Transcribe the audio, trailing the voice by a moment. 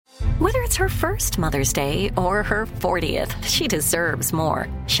Whether it's her first Mother's Day or her 40th, she deserves more.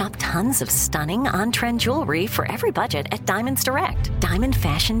 Shop tons of stunning on-trend jewelry for every budget at Diamonds Direct. Diamond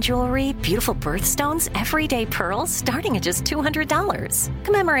fashion jewelry, beautiful birthstones, everyday pearls starting at just $200.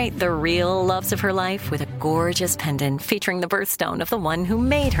 Commemorate the real loves of her life with a gorgeous pendant featuring the birthstone of the one who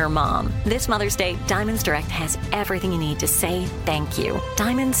made her mom. This Mother's Day, Diamonds Direct has everything you need to say thank you.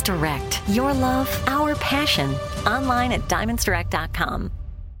 Diamonds Direct. Your love, our passion. Online at diamondsdirect.com.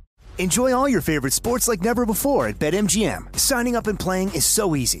 Enjoy all your favorite sports like never before at BetMGM. Signing up and playing is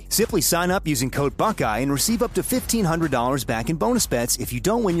so easy. Simply sign up using code Buckeye and receive up to $1,500 back in bonus bets if you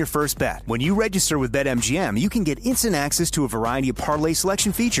don't win your first bet. When you register with BetMGM, you can get instant access to a variety of parlay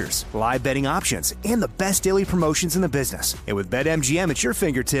selection features, live betting options, and the best daily promotions in the business. And with BetMGM at your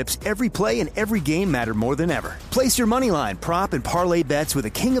fingertips, every play and every game matter more than ever. Place your moneyline, prop, and parlay bets with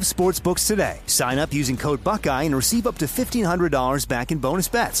the king of sportsbooks today. Sign up using code Buckeye and receive up to $1,500 back in bonus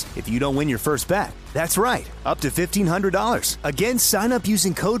bets if you don't win your first bet. That's right, up to $1,500. Again, sign up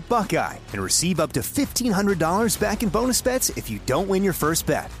using code Buckeye and receive up to $1,500 back in bonus bets if you don't win your first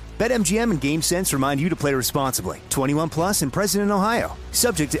bet. BetMGM and GameSense remind you to play responsibly. 21 plus and present in Ohio.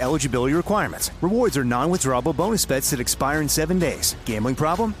 Subject to eligibility requirements. Rewards are non-withdrawable bonus bets that expire in 7 days. Gambling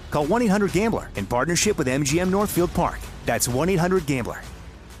problem? Call 1-800-GAMBLER in partnership with MGM Northfield Park. That's 1-800-GAMBLER.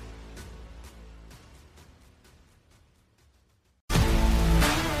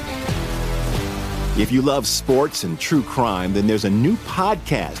 If you love sports and true crime, then there's a new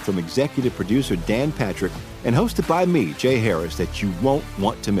podcast from executive producer Dan Patrick and hosted by me, Jay Harris, that you won't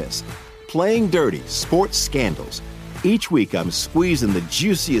want to miss. Playing Dirty: Sports Scandals. Each week, I'm squeezing the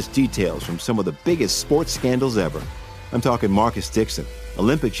juiciest details from some of the biggest sports scandals ever. I'm talking Marcus Dixon,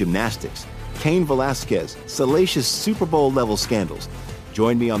 Olympic gymnastics, Cain Velasquez, salacious Super Bowl-level scandals.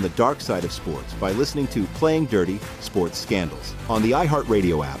 Join me on the dark side of sports by listening to Playing Dirty: Sports Scandals on the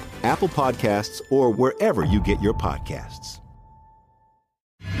iHeartRadio app, Apple Podcasts, or wherever you get your podcasts.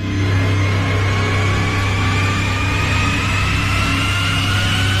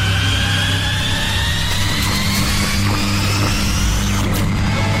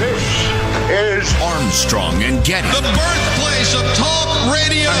 This is Armstrong and Getty, the birthplace of talk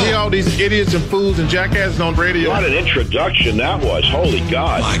radio. I hear all these idiots and fools and jackasses on radio. What an introduction that was. Holy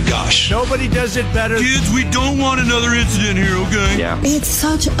God. My gosh. Nobody does it better. Kids, we don't want another incident here, okay? Yeah. It's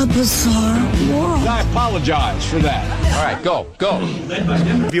such a bizarre world. I apologize for that. All right, go.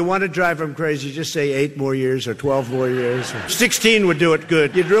 If you want to drive them crazy, just say 8 more years or 12 more years. 16 would do it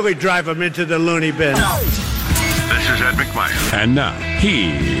good. You'd really drive them into the loony bin. This is Ed McMahon. And now,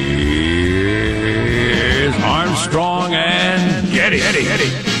 here's Armstrong and Getty. John,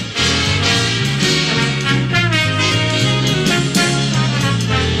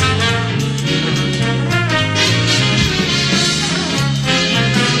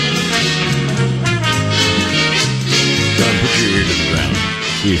 put your ear to the ground.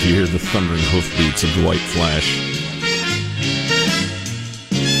 See if you hear the thundering hoofbeats of Dwight Flash.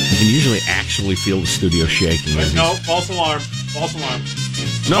 You can usually actually feel the studio shaking. No, false alarm.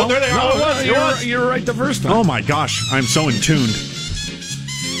 No, there they are. You're right the first time. Oh my gosh, I'm so in tuned.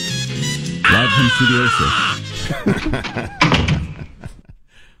 Live from Studio 6.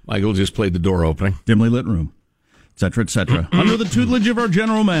 Michael just played the door opening. Dimly lit room, etc., etc. Under the tutelage of our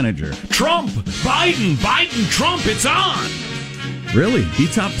general manager. Trump! Biden, Trump, it's on! Really?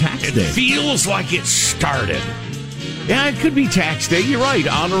 Beats out tax day. It feels like it started. Yeah, it could be tax day. You're right.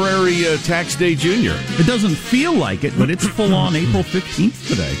 Honorary tax day junior. It doesn't feel like it, but it's full on April 15th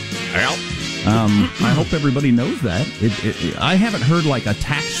today. Well, I hope everybody knows that. I haven't heard like a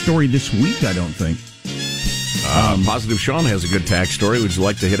tax story this week, I don't think. Positive Sean has a good tax story. Would you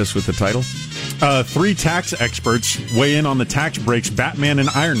like to hit us with the title? 3 tax experts weigh in on the tax breaks Batman and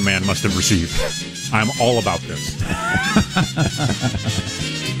Iron Man must have received. I'm all about this.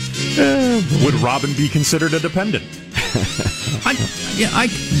 Would Robin be considered a dependent? I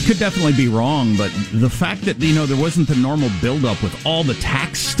could definitely be wrong, but the fact that, there wasn't the normal buildup with all the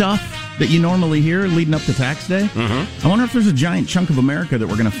tax stuff that you normally hear leading up to tax day, I wonder if there's a giant chunk of America that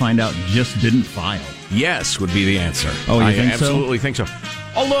we're going to find out just didn't file. Yes, would be the answer. Oh, you think so? I absolutely think so.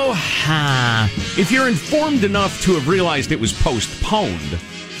 Although, if you're informed enough to have realized it was postponed,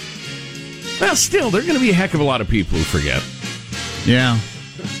 well, still, there are going to be a heck of a lot of people who forget. Yeah.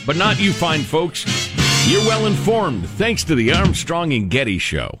 But not you fine folks. You're well informed, thanks to the Armstrong and Getty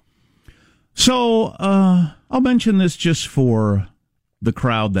Show. So, I'll mention this just for the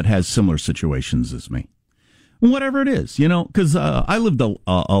crowd that has similar situations as me. Whatever it is, because I lived a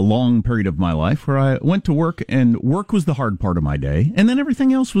long period of my life where I went to work, and work was the hard part of my day, and then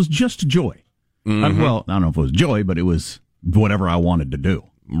everything else was just joy. Mm-hmm. I don't know if it was joy, but it was whatever I wanted to do.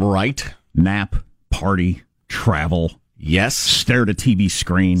 Right. Nap, party, travel. Yes. Stare at a TV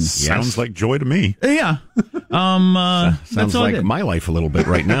screen. Sounds like joy to me. Yeah. Sounds like my life a little bit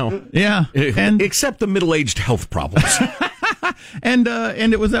right now. Yeah. And except the middle-aged health problems. And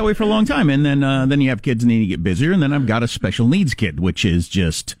it was that way for a long time. And then you have kids and then you get busier. And then I've got a special needs kid, which is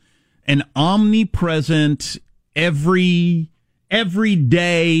just an omnipresent, every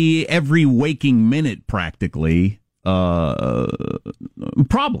day, every waking minute practically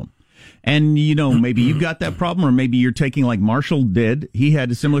problem. And, maybe you've got that problem, or maybe you're taking like Marshall did. He had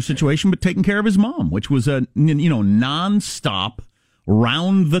a similar situation, but taking care of his mom, which was a, nonstop,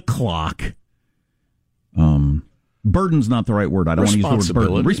 round the clock. Burden's not the right word. I don't want to use the word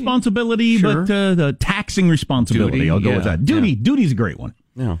burden. Responsibility, sure. But the taxing responsibility. Duty, I'll go with that. Duty. Yeah. Duty's a great one.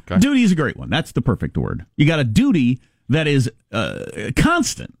 Yeah, okay. Duty's a great one. That's the perfect word. You got a duty that is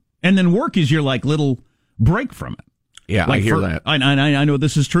constant, and then work is your like little break from it. Yeah, I hear that. I know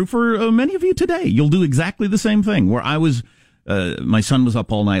this is true for many of you today. You'll do exactly the same thing. Where I was, my son was up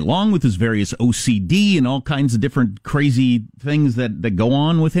all night long with his various OCD and all kinds of different crazy things that go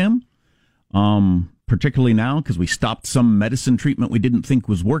on with him. Particularly now, because we stopped some medicine treatment we didn't think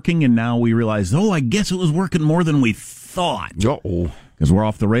was working, and now we realize, I guess it was working more than we thought. Uh-oh. Because we're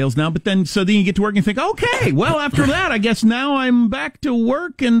off the rails now. But then you get to work and you think, okay, well, after that, I guess now I'm back to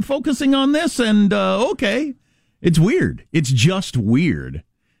work and focusing on this, and okay. It's weird. It's just weird.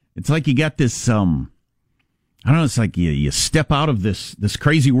 It's like you got this, I don't know, it's like you step out of this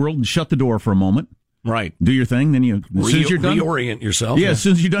crazy world and shut the door for a moment. Right. Do your thing, then as soon as you're done, reorient yourself. Yeah, as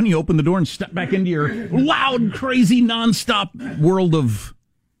soon as you're done, you open the door and step back into your loud, crazy, nonstop world of,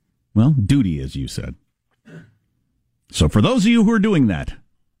 duty, as you said. So for those of you who are doing that,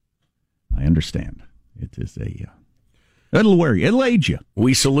 I understand. It is it'll wear you. It'll age you.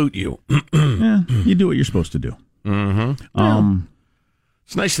 We salute you. Yeah, you do what you're supposed to do. Mm-hmm.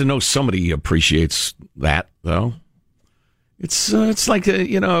 It's nice to know somebody appreciates that, though. It's like,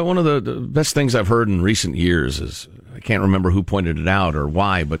 one of the best things I've heard in recent years is, I can't remember who pointed it out or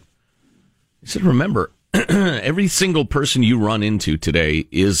why, but he said, remember, every single person you run into today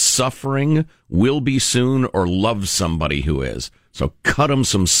is suffering, will be soon, or loves somebody who is. So cut them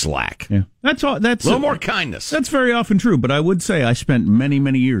some slack. Yeah, that's all. That's a little more kindness. That's very often true, but I would say I spent many,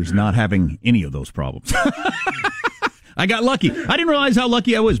 many years not having any of those problems. I got lucky. I didn't realize how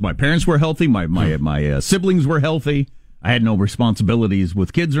lucky I was. My parents were healthy. My siblings were healthy. I had no responsibilities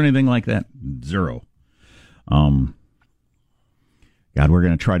with kids or anything like that. Zero. God, we're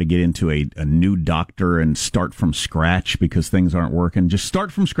going to try to get into a new doctor and start from scratch because things aren't working. Just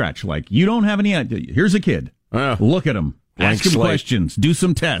start from scratch. Like, you don't have any idea. Here's a kid. Look at him. Ask him questions. Do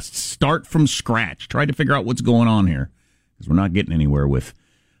some tests. Start from scratch. Try to figure out what's going on here because we're not getting anywhere with.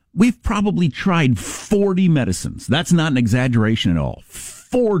 We've probably tried 40 medicines. That's not an exaggeration at all.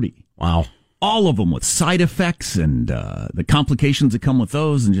 40. Wow. All of them with side effects and the complications that come with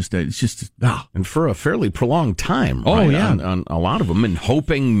those, and and for a fairly prolonged time. Oh, right? yeah, on a lot of them, and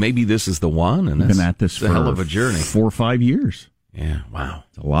hoping maybe this is the one. And been at this for a hell of a journey. 4 or 5 years. Yeah, wow,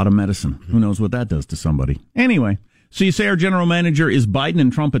 it's a lot of medicine. Who knows what that does to somebody? Anyway, so you say our general manager is Biden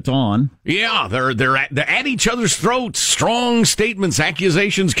and Trump. It's on. Yeah, they're at each other's throats. Strong statements,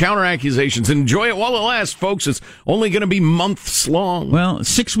 accusations, counter accusations. Enjoy it while it lasts, folks. It's only going to be months long. Well,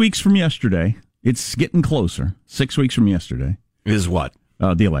 6 weeks from yesterday. It's getting closer. 6 weeks from yesterday is what?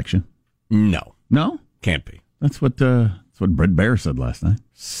 The election. No, can't be. That's what Brett Baer said last night.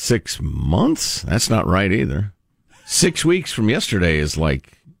 6 months? That's not right either. 6 weeks from yesterday is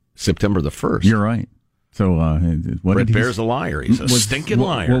like September the 1st. You're right. So Brett Baer's a liar. He's a stinking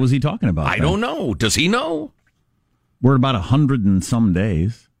liar. What was he talking about? I don't know. Does he know? We're about 100 and some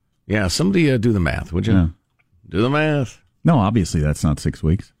days. Yeah, somebody do the math, would you? Yeah. Do the math. No, obviously that's not 6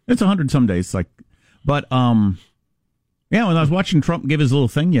 weeks. It's 100 some days. But when I was watching Trump give his little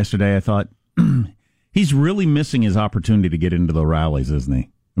thing yesterday, I thought he's really missing his opportunity to get into the rallies, isn't he?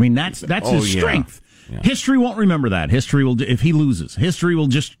 I mean, that's his strength. Yeah. History won't remember that. History will, if he loses, history will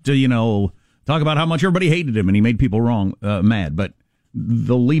just talk about how much everybody hated him and he made people mad. But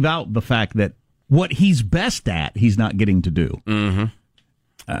they'll leave out the fact that what he's best at, he's not getting to do.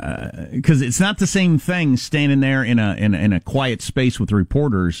 Mm-hmm. Because it's not the same thing standing there in a quiet space with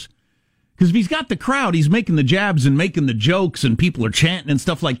reporters. Because if he's got the crowd, he's making the jabs and making the jokes, and people are chanting and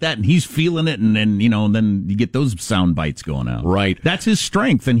stuff like that, and he's feeling it, and then you get those sound bites going out. Right. That's his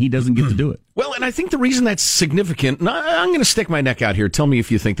strength, and he doesn't get to do it. Well, and I think the reason that's significant, and I'm going to stick my neck out here. Tell me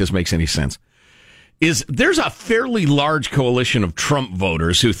if you think this makes any sense. Is there's a fairly large coalition of Trump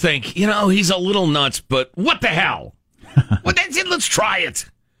voters who think, he's a little nuts, but what the hell? Well, that's it. Let's try it.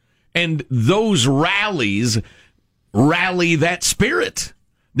 And those rallies rally that spirit.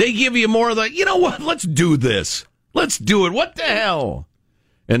 They give you more of the, you know what, let's do this. Let's do it. What the hell?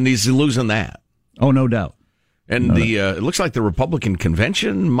 And he's losing that. Oh, no doubt. And it looks like the Republican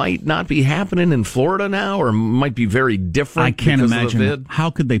convention might not be happening in Florida now, or might be very different. I can't imagine. How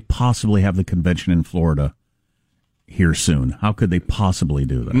could they possibly have the convention in Florida here soon? How could they possibly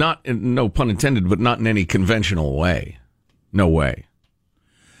do that? Not, no pun intended, but not in any conventional way. No way.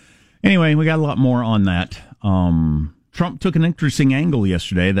 Anyway, we got a lot more on that. Trump took an interesting angle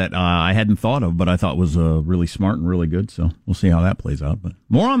yesterday that I hadn't thought of, but I thought was really smart and really good. So we'll see how that plays out. But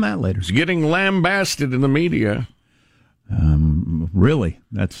more on that later. He's getting lambasted in the media. Really?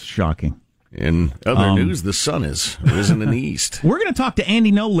 That's shocking. In other news, the sun has risen in the east. We're going to talk to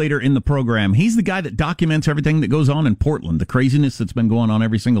Andy Ngo later in the program. He's the guy that documents everything that goes on in Portland, the craziness that's been going on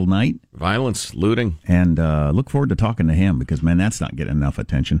every single night. Violence, looting. And look forward to talking to him because, man, that's not getting enough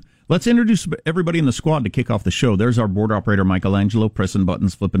attention. Let's introduce everybody in the squad to kick off the show. There's our board operator, Michelangelo, pressing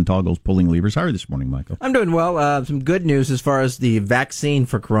buttons, flipping toggles, pulling levers. How are you this morning, Michael? I'm doing well. Some good news as far as the vaccine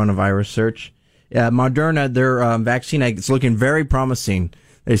for coronavirus search. Moderna, their vaccine, it's looking very promising.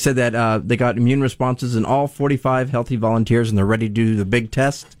 They said that they got immune responses in all 45 healthy volunteers, and they're ready to do the big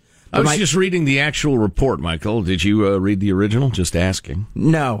test. I was just reading the actual report, Michael. Did you read the original? Just asking.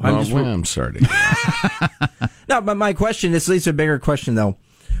 No. I'm sorry to hear that. No, but my question, this leads to a bigger question, though.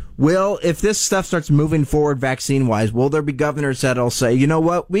 If this stuff starts moving forward vaccine-wise, will there be governors that'll say, you know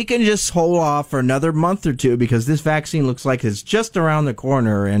what, we can just hold off for another month or two because this vaccine looks like it's just around the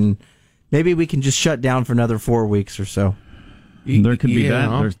corner, and maybe we can just shut down for another 4 weeks or so? There could be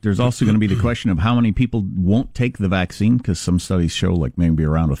that. There's also going to be the question of how many people won't take the vaccine, because some studies show like maybe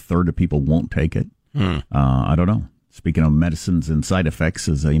around a third of people won't take it. I don't know. Speaking of medicines and side effects,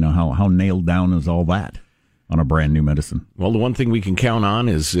 how nailed down is all that on a brand new medicine? Well, the one thing we can count on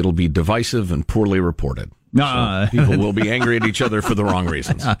is it'll be divisive and poorly reported. So people will be angry at each other for the wrong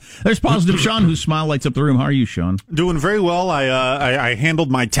reasons. There's Positive Sean, whose smile lights up the room. How are you, Sean? Doing very well. I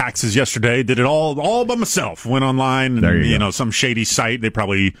handled my taxes yesterday. Did it all by myself. Went online and some shady site. They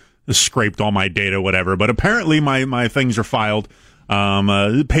probably scraped all my data, whatever. But apparently my things are filed.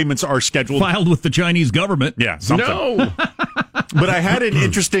 Payments are scheduled. Filed with the Chinese government. Yeah, something. No. But I had an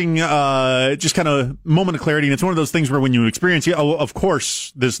interesting, just kind of moment of clarity, and it's one of those things where when you experience, of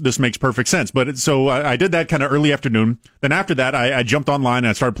course, this makes perfect sense. But so I did that kind of early afternoon. Then after that, I jumped online and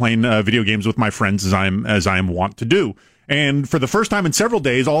I started playing video games with my friends as I am wont to do. And for the first time in several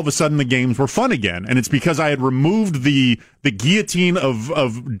days, all of a sudden the games were fun again. And it's because I had removed the guillotine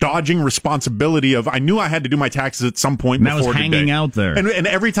of dodging responsibility of, I knew I had to do my taxes at some point before today. That was hanging out there. And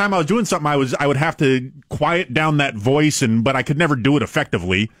every time I was doing something, I would have to quiet down that voice, but I could never do it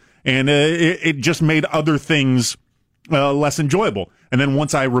effectively. And it just made other things less enjoyable. And then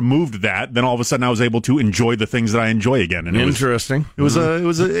once I removed that, then all of a sudden I was able to enjoy the things that I enjoy again. And interesting. It was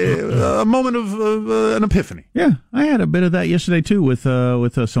a moment of an epiphany. Yeah, I had a bit of that yesterday too, with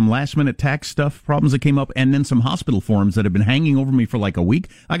some last minute tax stuff problems that came up, and then some hospital forms that have been hanging over me for like a week.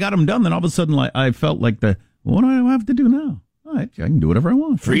 I got them done, then all of a sudden I felt like what do I have to do now? I can do whatever I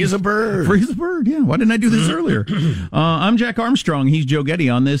want. Free as a bird. Free as a bird, yeah. Why didn't I do this earlier? I'm Jack Armstrong. He's Joe Getty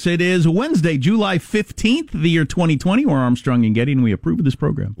on this. It is Wednesday, July 15th, the year 2020. We're Armstrong and Getty, and we approve of this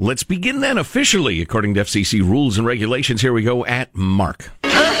program. Let's begin then officially, according to FCC rules and regulations. Here we go at Mark.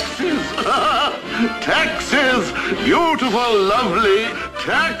 Taxes! Beautiful, lovely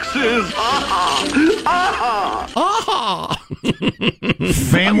taxes!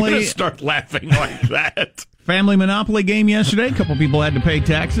 Family. I'm going to start laughing like that. Family Monopoly game yesterday. A couple people had to pay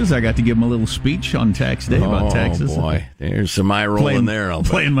taxes. I got to give them a little speech on tax day about taxes. Oh, boy. There's some eye rolling there.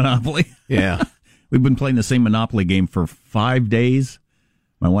 Playing Monopoly. Yeah. We've been playing the same Monopoly game for 5 days.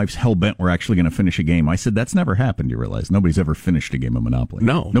 My wife's hell-bent we're actually going to finish a game. I said, that's never happened, you realize. Nobody's ever finished a game of Monopoly.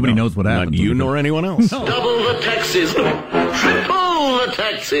 Nobody knows what happens. Not you nor anyone else. No. Double the taxes. Triple the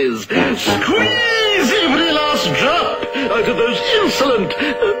taxes. Squeeze every last drop out of those insolent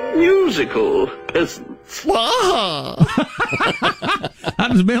musical peasants. How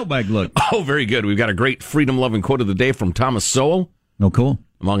does mailbag look? Oh, very good. We've got a great freedom-loving quote of the day from Thomas Sowell. Oh, cool.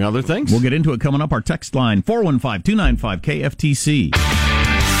 Among other things. We'll get into it coming up. Our text line, 415-295-KFTC.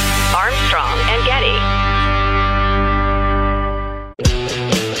 Armstrong and Getty.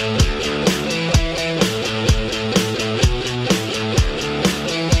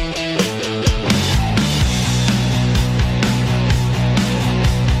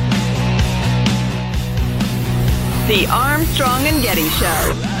 The Armstrong and Getty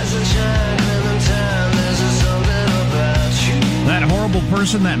Show. That horrible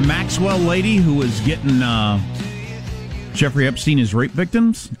person, that Maxwell lady who was getting Jeffrey Epstein as rape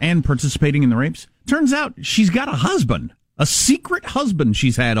victims and participating in the rapes, turns out she's got a husband. A secret husband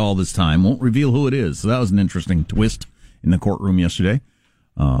she's had all this time. Won't reveal who it is. So that was an interesting twist in the courtroom yesterday.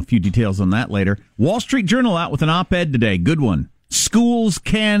 A few details on that later. Wall Street Journal out with an op-ed today. Good one. Schools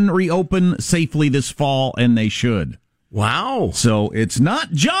can reopen safely this fall, and they should. Wow. So it's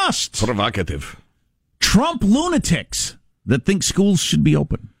not just provocative Trump lunatics that think schools should be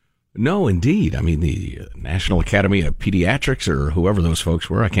open. No, indeed. I mean, the National Academy of Pediatrics, or whoever those folks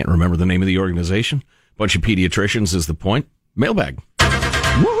were, I can't remember the name of the organization. Bunch of pediatricians is the point. Mailbag.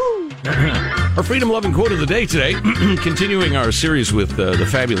 Woohoo! Our freedom-loving quote of the day today, continuing our series with the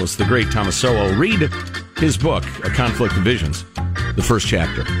fabulous, the great Thomas Sowell. Read his book, A Conflict of Visions, the first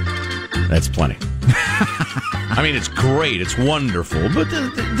chapter. That's plenty. I mean, it's great. It's wonderful. But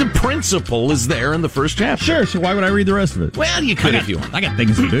the principle is there in the first chapter. Sure, so why would I read the rest of it? Well, you could if you want. I got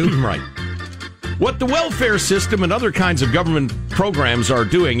things to do. Right. What the welfare system and other kinds of government programs are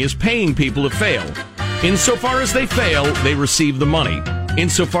doing is paying people to fail. Insofar as they fail, they receive the money.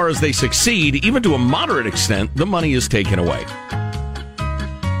 Insofar as they succeed, even to a moderate extent, the money is taken away.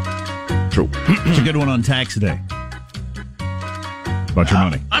 True. It's a good one on tax day. About your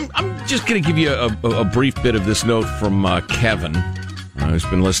money. I'm just going to give you a brief bit of this note from Kevin, who's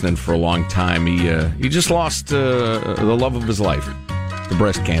been listening for a long time. He just lost the love of his life to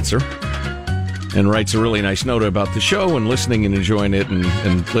breast cancer, and writes a really nice note about the show and listening and enjoying it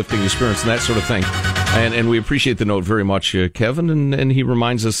and lifting the spirits and that sort of thing. And we appreciate the note very much, Kevin. And he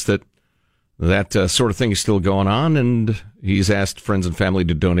reminds us that sort of thing is still going on. And he's asked friends and family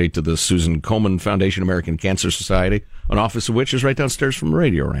to donate to the Susan Komen Foundation American Cancer Society, an office of which is right downstairs from the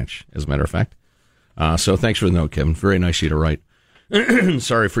Radio Ranch, as a matter of fact. So thanks for the note, Kevin. Very nice of you to write.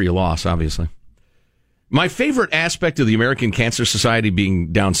 Sorry for your loss, obviously. My favorite aspect of the American Cancer Society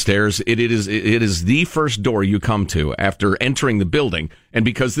being downstairs, it is the first door you come to after entering the building. And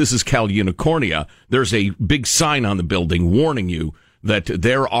because this is Cal Unicornia, there's a big sign on the building warning you that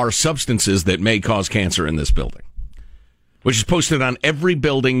there are substances that may cause cancer in this building, which is posted on every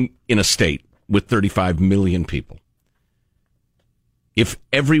building in a state with 35 million people. If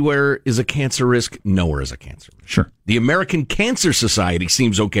everywhere is a cancer risk, nowhere is a cancer risk. Sure. The American Cancer Society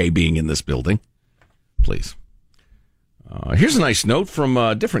seems okay being in this building. Please. Here's a nice note from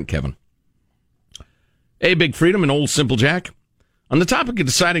a different Kevin. Hey, Big Freedom and Old Simple Jack. On the topic of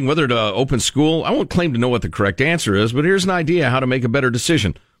deciding whether to open school, I won't claim to know what the correct answer is, but here's an idea how to make a better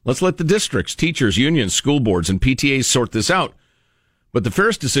decision. Let's let the districts, teachers, unions, school boards, and PTAs sort this out. But the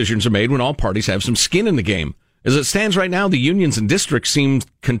fairest decisions are made when all parties have some skin in the game. As it stands right now, the unions and districts seem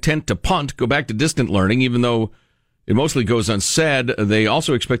content to punt, go back to distant learning, even though it mostly goes unsaid. They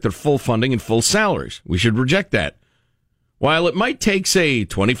also expect their full funding and full salaries. We should reject that. While it might take, say,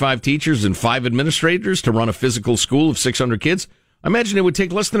 25 teachers and 5 administrators to run a physical school of 600 kids, I imagine it would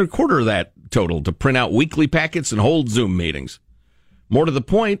take less than a quarter of that total to print out weekly packets and hold Zoom meetings. More to the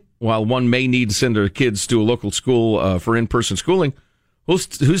point, while one may need to send their kids to a local school for in-person schooling, who's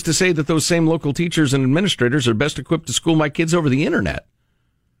to say that those same local teachers and administrators are best equipped to school my kids over the internet?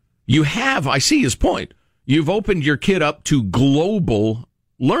 I see his point. You've opened your kid up to global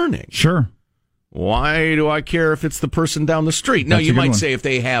learning. Sure. Why do I care if it's the person down the street? Now, you might say if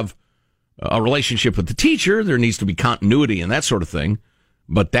they have a relationship with the teacher, there needs to be continuity and that sort of thing.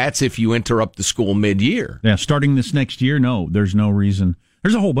 But that's if you interrupt the school mid-year. Yeah, starting this next year, no, there's no reason.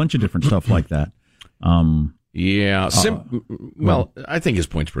 There's a whole bunch of different stuff like that. I think his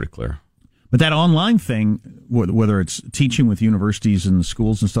point's pretty clear. But that online thing, whether it's teaching with universities and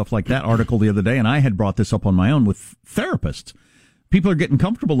schools and stuff like that, article the other day, and I had brought this up on my own with therapists. People are getting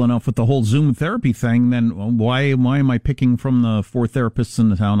comfortable enough with the whole Zoom therapy thing, then why am I picking from the 4 therapists in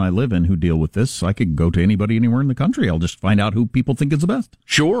the town I live in who deal with this? I could go to anybody anywhere in the country. I'll just find out who people think is the best.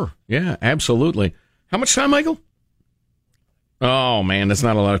 Sure. Yeah, absolutely. How much time, Michael? Oh, man, that's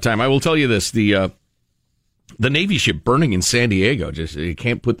not a lot of time. I will tell you this. The Navy ship burning in San Diego, just you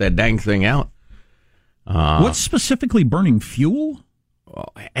can't put that dang thing out. What's specifically burning? Fuel?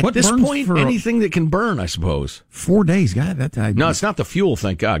 At this point, anything that can burn, I suppose. 4 days, God. No, it's not the fuel,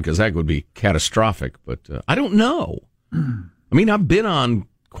 thank God, because that would be catastrophic. But I don't know. I mean, I've been on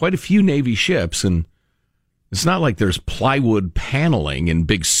quite a few Navy ships, and it's not like there's plywood paneling and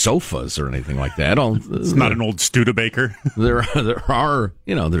big sofas or anything like that. It's not an old Studebaker. There are,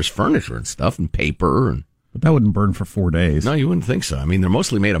 there's furniture and stuff and paper and. But that wouldn't burn for 4 days. No, you wouldn't think so. I mean, they're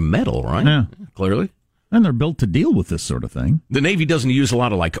mostly made of metal, right? Yeah. Clearly. And they're built to deal with this sort of thing. The Navy doesn't use a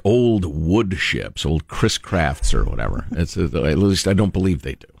lot of, like, old wood ships, old Chris Crafts or whatever. At least I don't believe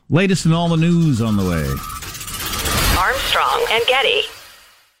they do. Latest in all the news on the way. Armstrong and Getty.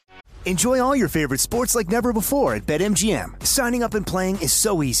 Enjoy all your favorite sports like never before at BetMGM. Signing up and playing is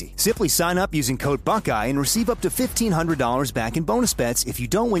so easy. Simply sign up using code Buckeye and receive up to $1,500 back in bonus bets if you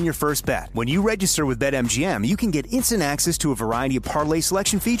don't win your first bet. When you register with BetMGM, you can get instant access to a variety of parlay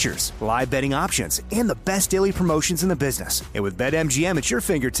selection features, live betting options, and the best daily promotions in the business. And with BetMGM at your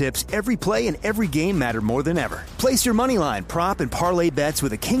fingertips, every play and every game matter more than ever. Place your moneyline, prop, and parlay bets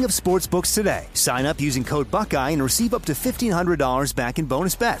with the king of sportsbooks today. Sign up using code Buckeye and receive up to $1,500 back in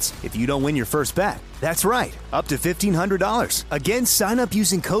bonus bets if you don't win your first bet. That's right, up to $1,500. Again, sign up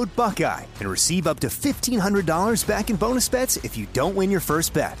using code Buckeye and receive up to $1,500 back in bonus bets if you don't win your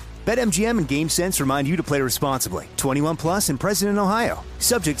first bet. BetMGM and GameSense remind you to play responsibly. 21 plus and present in Ohio.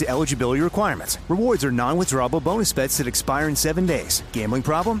 Subject to eligibility requirements. Rewards are non-withdrawable bonus bets that expire in 7 days. Gambling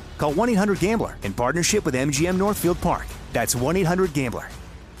problem? Call 1-800-GAMBLER in partnership with MGM Northfield Park. That's 1-800-GAMBLER.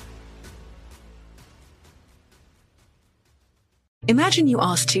 Imagine you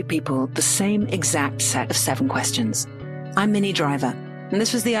ask two people the same exact set of 7 questions. I'm Minnie Driver, and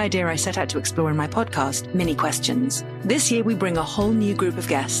this was the idea I set out to explore in my podcast, Mini Questions. This year, we bring a whole new group of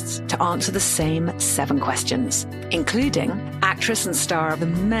guests to answer the same 7 questions, including actress and star of the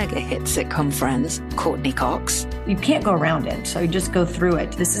mega hit sitcom Friends, Courtney Cox. You can't go around it, so you just go through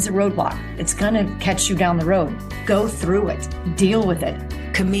it. This is a roadblock. It's going to catch you down the road. Go through it. Deal with it.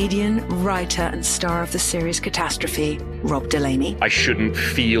 Comedian, writer, and star of the series Catastrophe, Rob Delaney. I shouldn't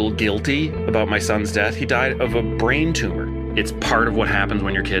feel guilty about my son's death. He died of a brain tumor. It's part of what happens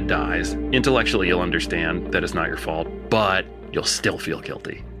when your kid dies. Intellectually, you'll understand that it's not your fault, but you'll still feel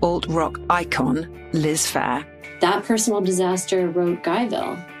guilty. Alt-rock icon, Liz Phair. That personal disaster wrote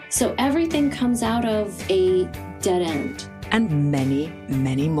Guyville. So everything comes out of a dead end. And many,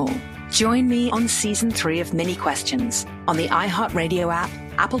 many more. Join me on Season 3 of Mini Questions on the iHeartRadio app,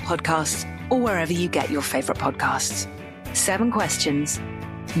 Apple Podcasts, or wherever you get your favorite podcasts. 7 questions,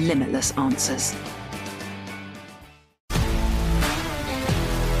 limitless answers.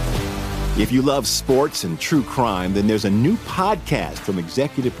 If you love sports and true crime, then there's a new podcast from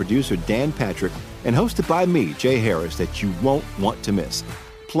executive producer Dan Patrick and hosted by me, Jay Harris, that you won't want to miss.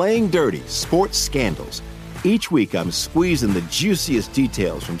 Playing Dirty: Sports Scandals. Each week, I'm squeezing the juiciest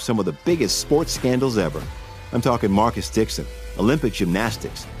details from some of the biggest sports scandals ever. I'm talking Marcus Dixon, Olympic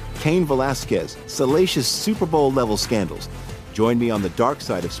gymnastics, Cain Velasquez, salacious Super Bowl-level scandals. Join me on the dark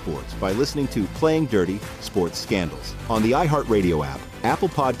side of sports by listening to Playing Dirty: Sports Scandals on the iHeartRadio app, Apple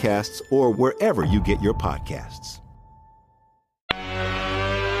Podcasts, or wherever you get your podcasts.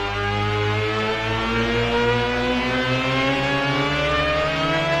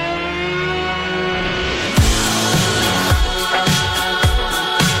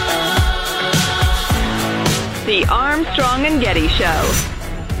 The Armstrong and Getty Show.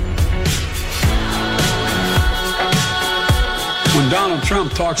 When Donald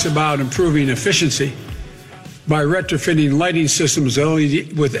Trump talks about improving efficiency by retrofitting lighting systems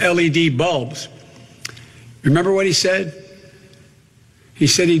with LED bulbs, remember what he said? He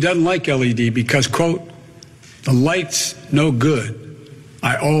said he doesn't like LED because, quote, the light's no good.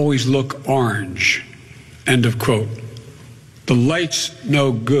 I always look orange, end of quote. The light's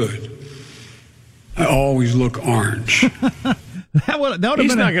no good. I always look orange. He's not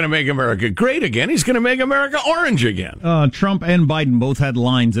going to make America great again. He's going to make America orange again. Trump and Biden both had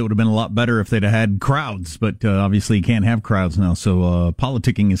lines that would have been a lot better if they'd have had crowds, but obviously you can't have crowds now, so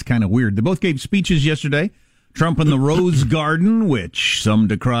politicking is kind of weird. They both gave speeches yesterday. Trump in the Rose Garden, which some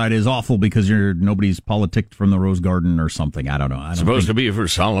decried as awful because nobody's politicked from the Rose Garden or something. I don't know. It's supposed to be for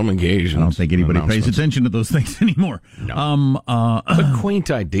solemn occasions. I don't think anybody pays attention to those things anymore. No. It's a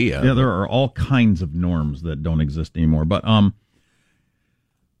quaint idea. Yeah, there are all kinds of norms that don't exist anymore. But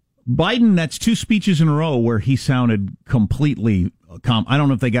Biden, that's 2 speeches in a row where he sounded completely calm. I don't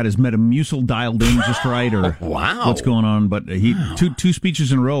know if they got his Metamucil dialed in just right or what's going on, but two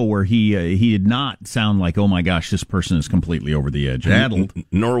speeches in a row where he did not sound like, oh my gosh, this person is completely over the edge. Addled.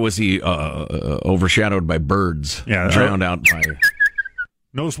 Nor was he overshadowed by birds, drowned out by...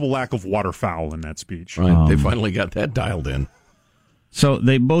 Noticeable lack of waterfowl in that speech. Right, they finally got that dialed in. So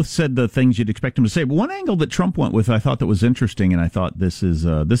they both said the things you'd expect them to say. But one angle that Trump went with, I thought that was interesting, and I thought this is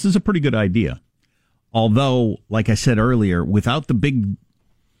a pretty good idea. Although, like I said earlier, without the big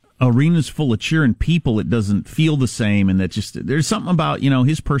arenas full of cheering people, it doesn't feel the same. And that just there's something about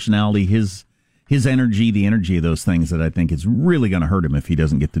his personality, his energy, the energy of those things that I think is really going to hurt him if he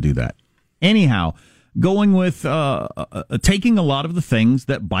doesn't get to do that. Anyhow, going with taking a lot of the things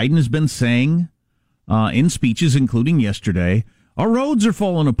that Biden has been saying in speeches, including yesterday. Our roads are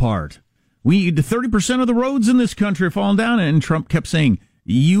falling apart. 30% of the roads in this country are falling down. And Trump kept saying,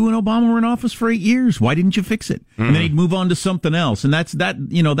 You and Obama were in office for 8 years. Why didn't you fix it? And then he'd move on to something else. And that's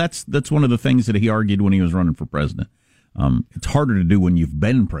one of the things that he argued when he was running for president. It's harder to do when you've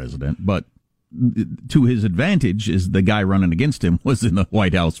been president, but to his advantage is the guy running against him was in the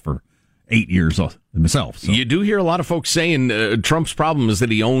White House for 8 years himself. So. You do hear a lot of folks saying Trump's problem is that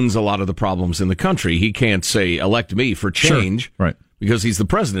he owns a lot of the problems in the country. He can't say, elect me for change, sure. Right, because he's the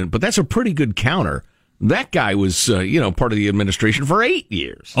president. But that's a pretty good counter. That guy was, part of the administration for 8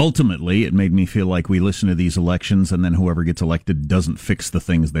 years. Ultimately, it made me feel like we listen to these elections and then whoever gets elected doesn't fix the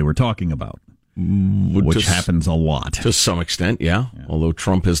things they were talking about. Which happens a lot. To some extent, yeah. Although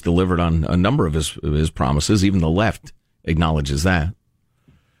Trump has delivered on a number of his promises. Even the left acknowledges that.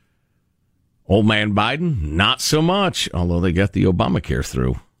 Old man Biden, not so much. Although they got the Obamacare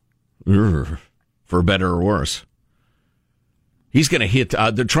through. For better or worse. He's going to hit,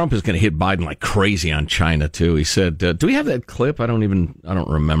 Trump is going to hit Biden like crazy on China, too. He said, do we have that clip? I don't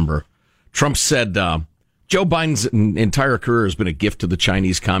remember. Trump said, Joe Biden's entire career has been a gift to the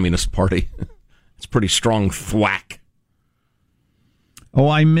Chinese Communist Party. It's pretty strong thwack. Oh,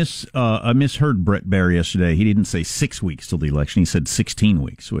 I misheard Brett Baer yesterday. He didn't say 6 weeks till the election. He said 16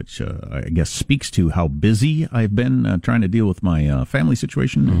 weeks, which I guess speaks to how busy I've been trying to deal with my family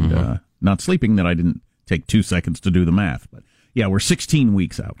situation and not sleeping, that I didn't take 2 seconds to do the math. But yeah, we're 16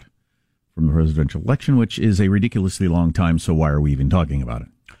 weeks out from the presidential election, which is a ridiculously long time, so why are we even talking about it?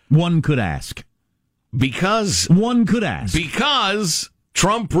 One could ask. Because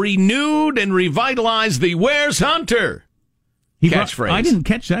Trump renewed and revitalized the "Where's Hunter" catchphrase. I didn't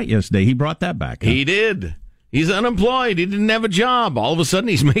catch that yesterday. He brought that back. Huh? He did. He's unemployed. He didn't have a job. All of a sudden,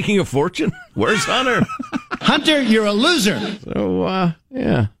 he's making a fortune. Where's Hunter? Hunter, you're a loser. So,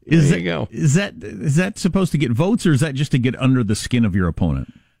 there you go. Is that supposed to get votes, or is that just to get under the skin of your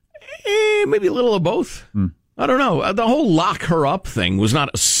opponent? Maybe a little of both. I don't know. The whole lock her up thing was not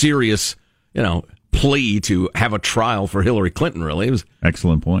a serious, plea to have a trial for Hillary Clinton, really. It was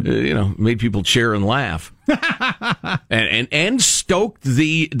excellent point. Made people cheer and laugh. and stoked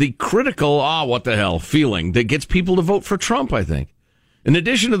the critical, what the hell feeling that gets people to vote for Trump, I think. In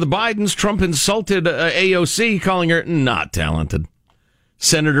addition to the Bidens, Trump insulted AOC, calling her not talented.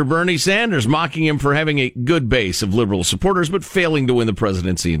 Senator Bernie Sanders mocking him for having a good base of liberal supporters, but failing to win the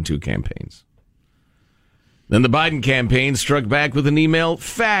presidency in 2 campaigns. Then the Biden campaign struck back with an email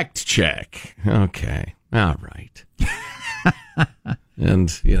fact check. Okay, all right. And,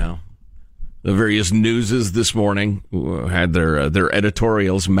 the various newses this morning had their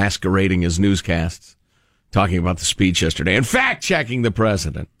editorials masquerading as newscasts, talking about the speech yesterday and fact-checking the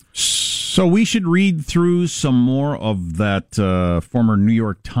president. So we should read through some more of that former New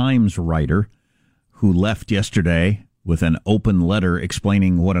York Times writer who left yesterday with an open letter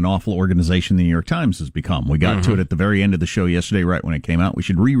explaining what an awful organization the New York Times has become. We got to it at the very end of the show yesterday, right when it came out. We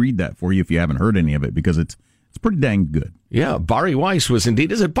should reread that for you if you haven't heard any of it, because it's pretty dang good. Yeah, Bari Weiss was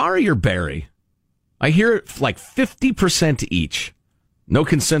indeed. Is it Bari or Barry? I hear it like 50% each. No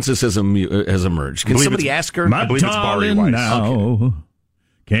consensus has emerged. Can somebody ask her? I believe it's Bari Weiss. Okay.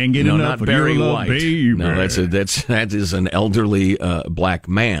 Can't get enough not of Barry your love, White. baby. No, that is an elderly black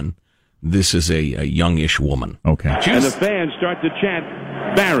man. This is a youngish woman. Okay. And the fans start to chant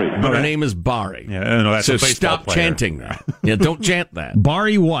Barry. But her name is Bari. Yeah, no, that's so a baseball stop player. chanting that. Yeah, don't chant that.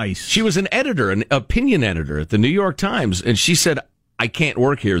 Bari Weiss. She was an editor, an opinion editor at the New York Times, and she said, I can't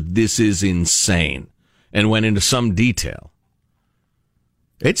work here. This is insane. And went into some detail.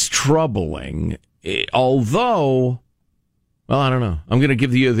 It's troubling, although... Well, I don't know. I'm going to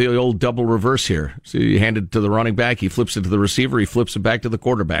give you the old double reverse here. So you hand it to the running back, he flips it to the receiver, he flips it back to the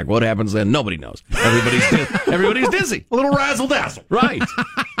quarterback. What happens then? Nobody knows. Everybody's dizzy. A little razzle-dazzle. Right.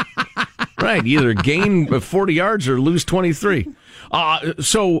 Right. Either gain 40 yards or lose 23.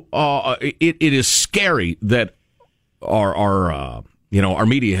 So it is scary that our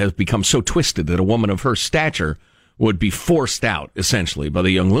media has become so twisted that a woman of her stature would be forced out, essentially, by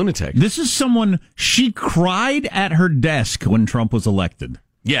the young lunatic. This is someone, she cried at her desk when Trump was elected.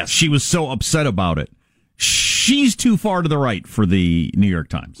 Yes. She was so upset about it. She's too far to the right for the New York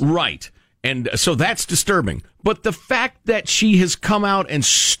Times. Right. And so that's disturbing. But the fact that she has come out and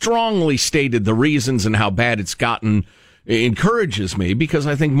strongly stated the reasons and how bad it's gotten encourages me, because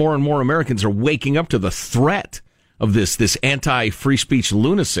I think more and more Americans are waking up to the threat of this anti-free speech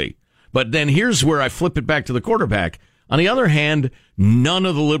lunacy. But then here's where I flip it back to the quarterback. On the other hand, none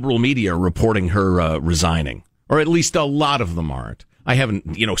of the liberal media are reporting her resigning, or at least a lot of them aren't. I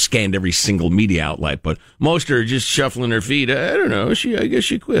haven't, scanned every single media outlet, but most are just shuffling their feet. I don't know. I guess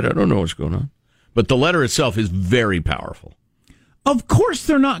she quit. I don't know what's going on. But the letter itself is very powerful. Of course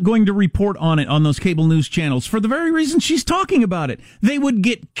they're not going to report on it on those cable news channels for the very reason she's talking about it. They would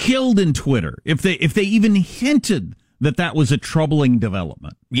get killed in Twitter if they even hinted that was a troubling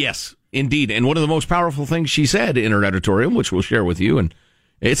development. Yes, indeed. And one of the most powerful things she said in her editorial, which we'll share with you, and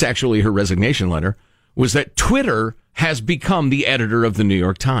it's actually her resignation letter, was that Twitter has become the editor of the New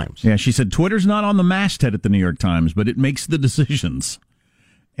York Times. Yeah, she said Twitter's not on the masthead at the New York Times, but it makes the decisions.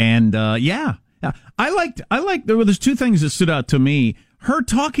 And I liked. There's two things that stood out to me. Her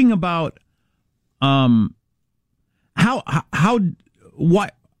talking about how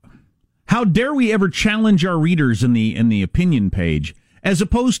dare we ever challenge our readers in the opinion page, as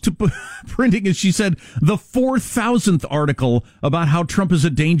opposed to printing, as she said, the 4,000th article about how Trump is a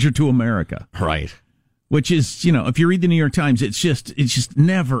danger to America. Right. Which is, if you read the New York Times, it's just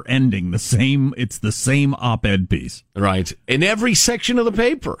never ending. It's the same op-ed piece. Right. In every section of the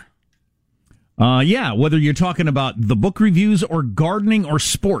paper. Whether you're talking about the book reviews or gardening or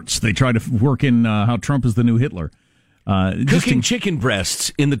sports, they try to work in how Trump is the new Hitler. Cooking chicken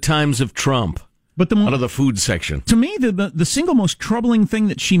breasts in the times of Trump. But out of the food section. To me, the single most troubling thing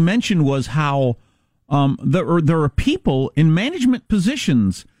that she mentioned was how there are people in management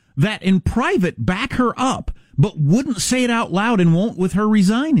positions that in private back her up, but wouldn't say it out loud and won't with her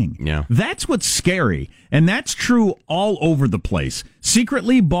resigning. Yeah. That's what's scary. And that's true all over the place.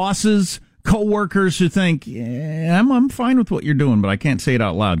 Secretly, bosses, co-workers who think, I'm fine with what you're doing, but I can't say it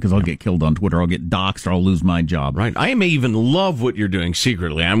out loud because I'll get killed on Twitter, I'll get doxxed, or I'll lose my job. Right. I may even love what you're doing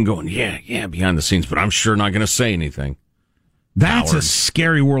secretly. I'm going, yeah, behind the scenes, but I'm sure not going to say anything. That's a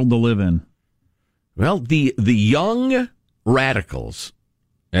scary world to live in. Well, the young radicals,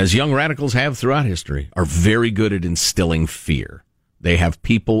 as young radicals have throughout history, are very good at instilling fear. They have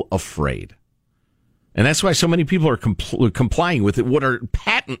people afraid. And that's why so many people are complying with it, what are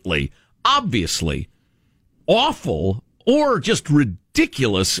patently, obviously, awful or just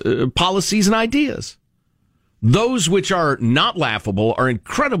ridiculous policies and ideas. Those which are not laughable are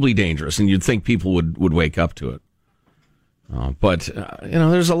incredibly dangerous, and you'd think people would wake up to it. But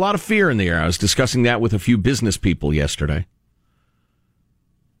there's a lot of fear in the air. I was discussing that with a few business people yesterday.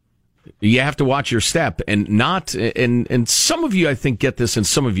 You have to watch your step, and some of you, I think, get this, and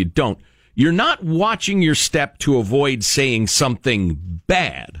some of you don't. You're not watching your step to avoid saying something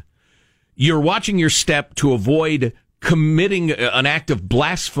bad. You're watching your step to avoid committing an act of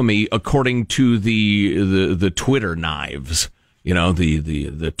blasphemy, according to the Twitter knives.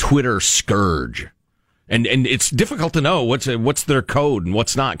 The Twitter scourge. And it's difficult to know what's their code and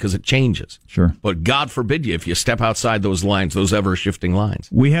what's not, because it changes. Sure. But God forbid you if you step outside those lines, those ever shifting lines.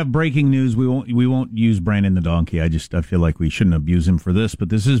 We have breaking news. We won't use Brandon the donkey. I feel like we shouldn't abuse him for this, but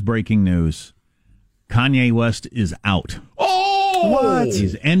this is breaking news. Kanye West is out. Oh, what?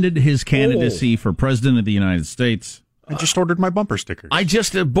 He's ended his candidacy for president of the United States. I just ordered my bumper stickers. I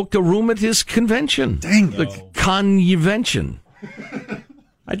just booked a room at his convention. Dang, the Convention.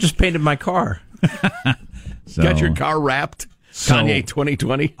 I just painted my car. Got your car wrapped. Kanye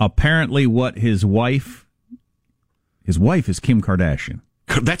 2020. Apparently, what his wife is Kim Kardashian.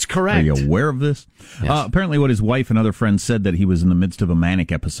 That's correct. Are you aware of this? Yes. Apparently, what his wife and other friends said that he was in the midst of a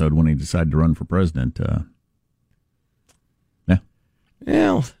manic episode when he decided to run for president. Yeah.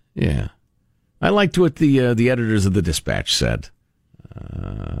 Well, yeah. I liked what the editors of the Dispatch said.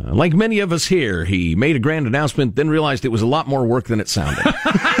 Like many of us here, he made a grand announcement, then realized it was a lot more work than it sounded.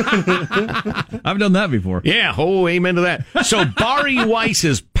 I've done that before. Yeah, amen to that. So Bari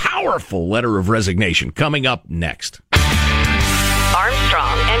Weiss's powerful letter of resignation coming up next.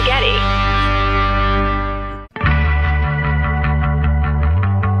 Armstrong and Getty.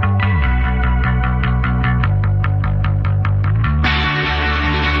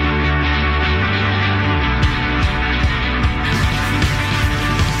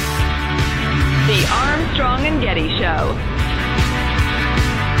 The Armstrong and Getty Show.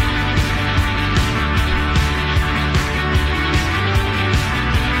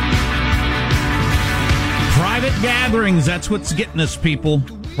 Private gatherings, that's what's getting us, people.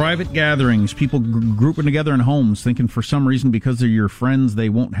 Private gatherings, people grouping together in homes, thinking for some reason because they're your friends, they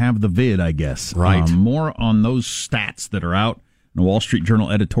won't have the vid, I guess. Right. More on those stats that are out in a Wall Street Journal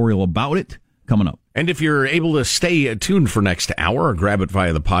editorial about it coming up. And if you're able to stay tuned for next hour, or grab it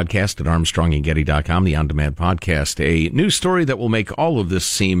via the podcast at ArmstrongandGetty.com, the on-demand podcast, a news story that will make all of this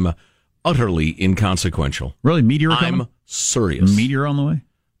seem utterly inconsequential. Really? Meteor coming? I'm serious. Meteor on the way?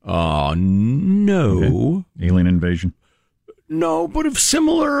 No. Okay. Alien invasion? No, but of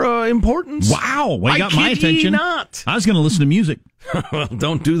similar importance. Wow. Well, you got my attention. Not. I was going to listen to music. Well,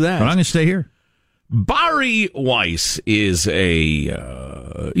 don't do that. But I'm going to stay here. Bari Weiss is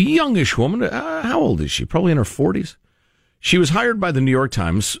a youngish woman. How old is she? Probably in her 40s. She was hired by the New York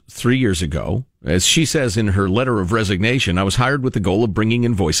Times 3 years ago. As she says in her letter of resignation, I was hired with the goal of bringing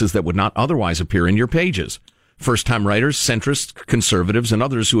in voices that would not otherwise appear in your pages. First-time writers, centrists, conservatives, and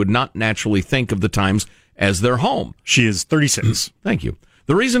others who would not naturally think of the Times as their home. She is 36. Thank you.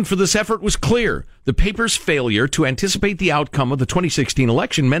 The reason for this effort was clear. The paper's failure to anticipate the outcome of the 2016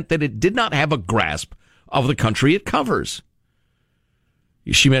 election meant that it did not have a grasp of the country it covers.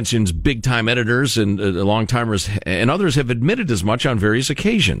 She mentions big-time editors and long-timers, and others have admitted as much on various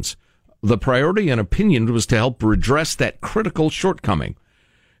occasions. The priority and opinion was to help redress that critical shortcoming.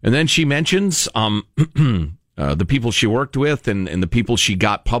 And then she mentions the people she worked with and the people she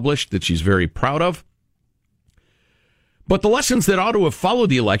got published that she's very proud of. But the lessons that ought to have followed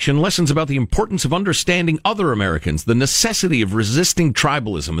the election, lessons about the importance of understanding other Americans, the necessity of resisting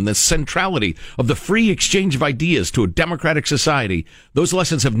tribalism, and the centrality of the free exchange of ideas to a democratic society, those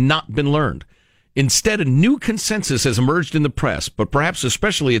lessons have not been learned. Instead, a new consensus has emerged in the press, but perhaps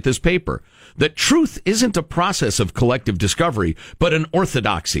especially at this paper, that truth isn't a process of collective discovery, but an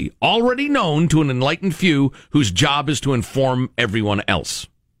orthodoxy already known to an enlightened few whose job is to inform everyone else.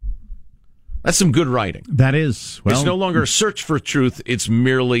 That's some good writing. That is. Well, it's no longer a search for truth. It's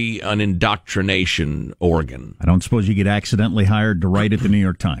merely an indoctrination organ. I don't suppose you get accidentally hired to write at the New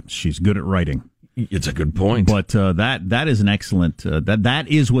York Times. She's good at writing. It's a good point. But that is an excellent, that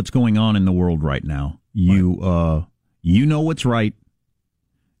is what's going on in the world right now. You know what's right.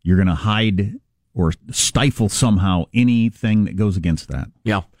 You're going to hide or stifle somehow anything that goes against that.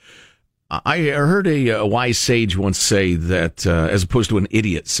 Yeah. I heard a wise sage once say that, as opposed to an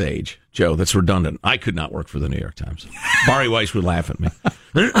idiot sage, Joe, that's redundant. I could not work for the New York Times. Bari Weiss would laugh at me.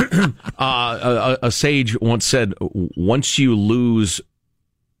 A sage once said, once you lose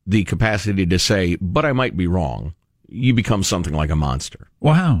the capacity to say, but I might be wrong, you become something like a monster.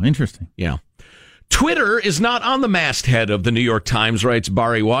 Wow, interesting. Yeah. Twitter is not on the masthead of the New York Times, writes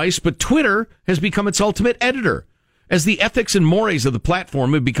Bari Weiss, but Twitter has become its ultimate editor. As the ethics and mores of the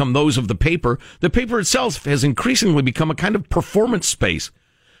platform have become those of the paper itself has increasingly become a kind of performance space.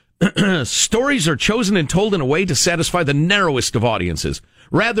 Stories are chosen and told in a way to satisfy the narrowest of audiences,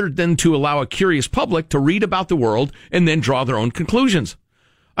 rather than to allow a curious public to read about the world and then draw their own conclusions.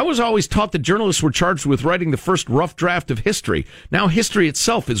 I was always taught that journalists were charged with writing the first rough draft of history. Now history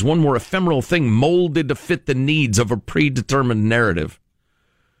itself is one more ephemeral thing molded to fit the needs of a predetermined narrative.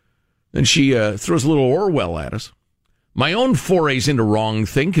 Then she throws a little Orwell at us. My own forays into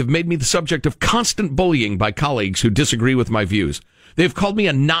wrongthink have made me the subject of constant bullying by colleagues who disagree with my views. They've called me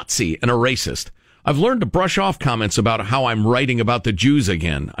a Nazi and a racist. I've learned to brush off comments about how I'm writing about the Jews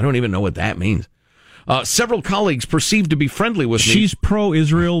again. I don't even know what that means. Several colleagues perceived to be friendly with me. She's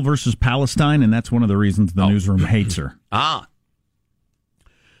pro-Israel versus Palestine, and that's one of the reasons the newsroom hates her.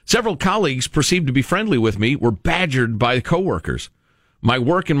 Several colleagues perceived to be friendly with me were badgered by coworkers. My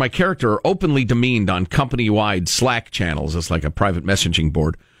work and my character are openly demeaned on company-wide Slack channels. It's like a private messaging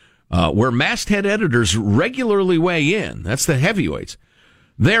board, where masthead editors regularly weigh in. That's the heavyweights.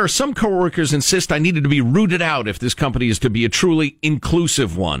 There, some coworkers insist I needed to be rooted out if this company is to be a truly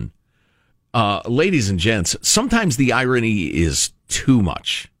inclusive one. Ladies and gents, sometimes the irony is too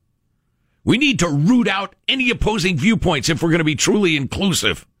much. We need to root out any opposing viewpoints if we're going to be truly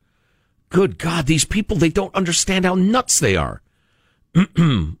inclusive. Good God, these people, they don't understand how nuts they are.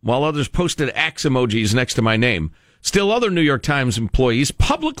 While others posted axe emojis next to my name, still other New York Times employees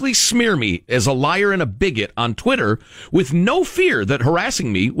publicly smear me as a liar and a bigot on Twitter with no fear that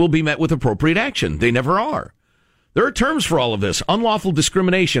harassing me will be met with appropriate action. They never are. There are terms for all of this: unlawful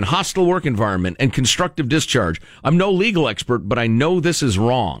discrimination, hostile work environment, and constructive discharge. I'm no legal expert, but I know this is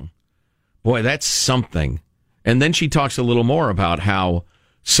wrong. Boy, that's something. And then she talks a little more about how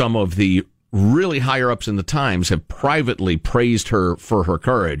some of the really higher ups in the Times have privately praised her for her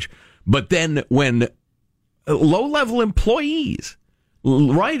courage. But then when low-level employees,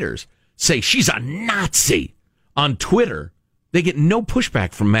 writers, say she's a Nazi on Twitter, they get no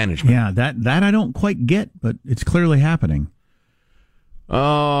pushback from management. Yeah, that I don't quite get, but it's clearly happening.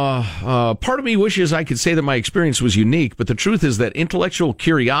 Part of me wishes I could say that my experience was unique, but the truth is that intellectual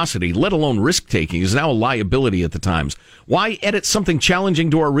curiosity, let alone risk-taking, is now a liability at the Times. Why edit something challenging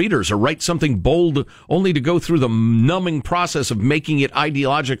to our readers or write something bold only to go through the numbing process of making it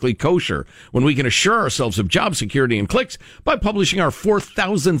ideologically kosher when we can assure ourselves of job security and clicks by publishing our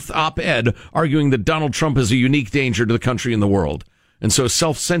 4,000th op-ed arguing that Donald Trump is a unique danger to the country and the world? And so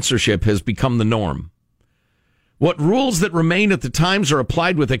self-censorship has become the norm. What rules that remain at the Times are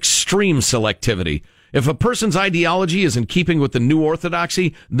applied with extreme selectivity. If a person's ideology is in keeping with the new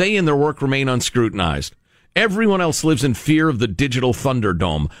orthodoxy, they and their work remain unscrutinized. Everyone else lives in fear of the digital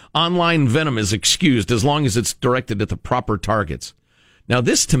Thunderdome. Online venom is excused as long as it's directed at the proper targets. Now,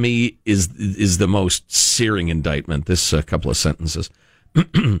 this to me is the most searing indictment, this couple of sentences.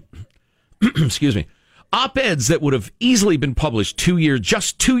 Excuse me. Op-eds that would have easily been published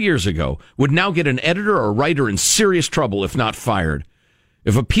just 2 years ago would now get an editor or writer in serious trouble if not fired.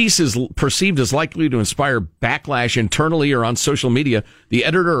 If a piece is perceived as likely to inspire backlash internally or on social media, the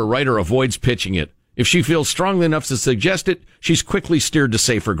editor or writer avoids pitching it. If she feels strongly enough to suggest it, she's quickly steered to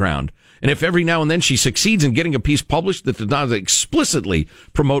safer ground. And if every now and then she succeeds in getting a piece published that does not explicitly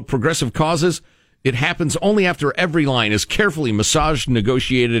promote progressive causes, it happens only after every line is carefully massaged,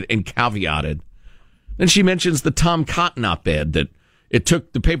 negotiated, and caveated. Then she mentions the Tom Cotton op-ed, that it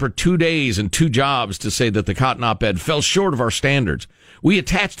took the paper 2 days and 2 jobs to say that the Cotton op-ed fell short of our standards. We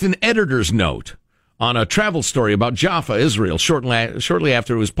attached an editor's note on a travel story about Jaffa, Israel, shortly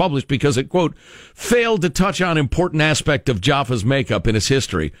after it was published because it, quote, failed to touch on important aspect of Jaffa's makeup in its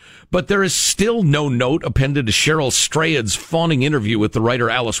history. But there is still no note appended to Cheryl Strayed's fawning interview with the writer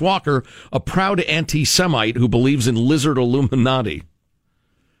Alice Walker, a proud anti-Semite who believes in lizard Illuminati.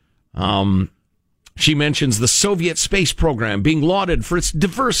 She mentions the Soviet space program being lauded for its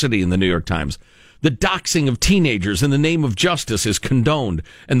diversity in the New York Times. The doxing of teenagers in the name of justice is condoned,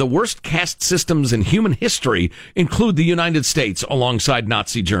 and the worst caste systems in human history include the United States alongside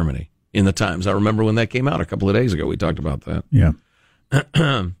Nazi Germany in the Times. I remember when that came out a couple of days ago. We talked about that. Yeah.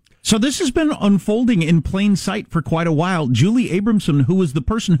 So this has been unfolding in plain sight for quite a while. Julie Abramson, who was the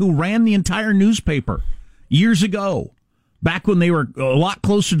person who ran the entire newspaper years ago, back when they were a lot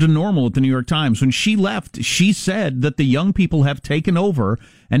closer to normal at the New York Times, when she left, she said that the young people have taken over,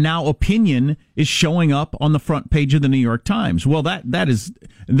 and now opinion is showing up on the front page of the New York Times. Well, that is.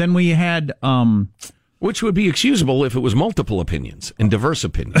 Then we had, which would be excusable if it was multiple opinions and diverse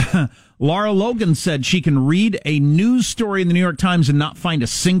opinions. Lara Logan said she can read a news story in the New York Times and not find a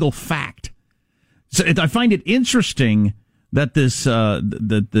single fact. So I find it interesting that this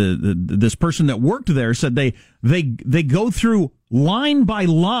this person that worked there said they go through line by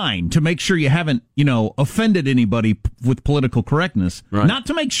line to make sure you haven't offended anybody with political correctness, right. Not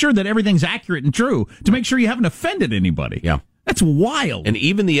to make sure that everything's accurate and true, to make sure you haven't offended anybody. Yeah, that's wild. And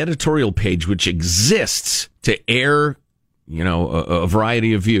even the editorial page, which exists to air a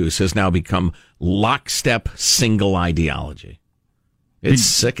variety of views, has now become lockstep single ideology. It's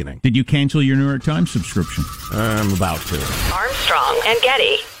sickening. Did you cancel your New York Times subscription? I'm about to. Armstrong and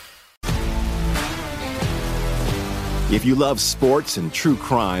Getty. If you love sports and true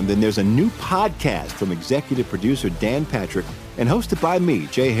crime, then there's a new podcast from executive producer Dan Patrick and hosted by me,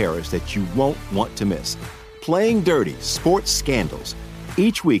 Jay Harris, that you won't want to miss. Playing Dirty: Sports Scandals.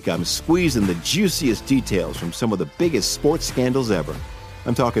 Each week, I'm squeezing the juiciest details from some of the biggest sports scandals ever.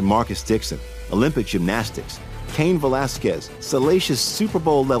 I'm talking Marcus Dixon, Olympic gymnastics, Cain Velasquez, salacious Super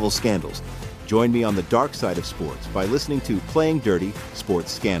Bowl-level scandals. Join me on the dark side of sports by listening to Playing Dirty: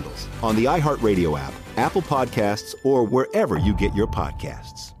 Sports Scandals on the iHeartRadio app, Apple Podcasts, or wherever you get your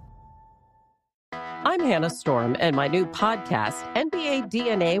podcasts. I'm Hannah Storm, and my new podcast, NBA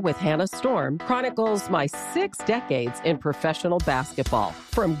DNA with Hannah Storm, chronicles my 6 decades in professional basketball.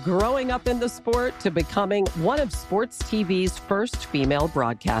 From growing up in the sport to becoming one of sports TV's first female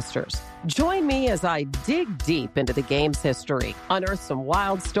broadcasters. Join me as I dig deep into the game's history, unearth some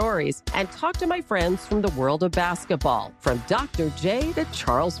wild stories, and talk to my friends from the world of basketball, from Dr. J to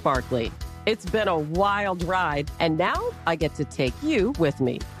Charles Barkley. It's been a wild ride, and now I get to take you with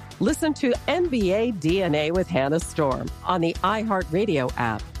me. Listen to NBA DNA with Hannah Storm on the iHeartRadio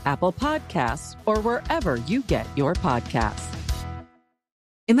app, Apple Podcasts, or wherever you get your podcasts.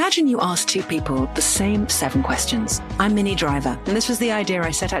 Imagine you ask 2 people the same 7 questions. I'm Minnie Driver, and this was the idea I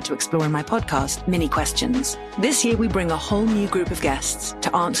set out to explore in my podcast, Mini Questions. This year, we bring a whole new group of guests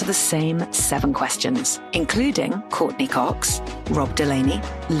to answer the same 7 questions, including Courtney Cox, Rob Delaney,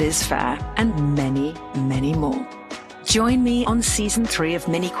 Liz Phair, and many, many more. Join me on Season 3 of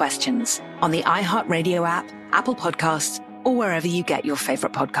Mini Questions on the iHeartRadio app, Apple Podcasts, or wherever you get your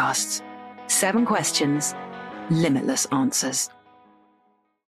favorite podcasts. 7 questions, limitless answers.